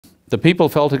the people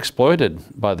felt exploited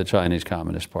by the Chinese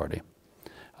Communist Party.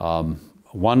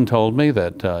 One told me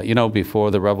that, you know,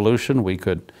 before the revolution, we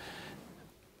could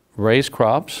raise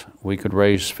crops, we could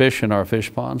raise fish in our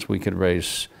fish ponds, we could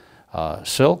raise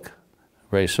silk,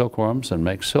 raise silkworms and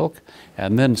make silk,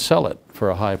 and then sell it for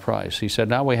a high price. He said,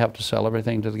 now we have to sell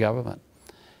everything to the government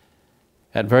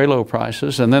at very low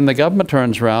prices, and then the government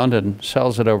turns around and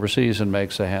sells it overseas and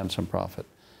makes a handsome profit.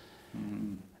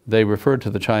 They referred to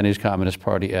the Chinese Communist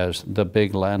Party as the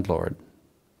big landlord.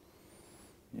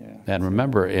 Yeah. And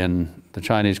remember, in the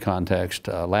Chinese context,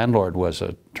 landlord was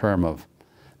a term of,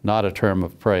 not a term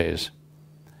of praise.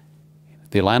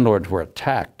 The landlords were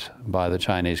attacked by the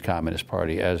Chinese Communist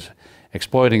Party as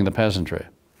exploiting the peasantry.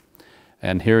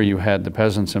 And here you had the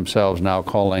peasants themselves now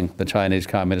calling the Chinese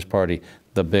Communist Party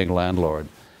the big landlord,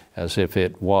 as if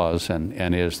it was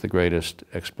and is the greatest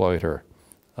exploiter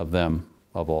of them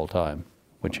of all time,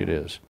 which it is.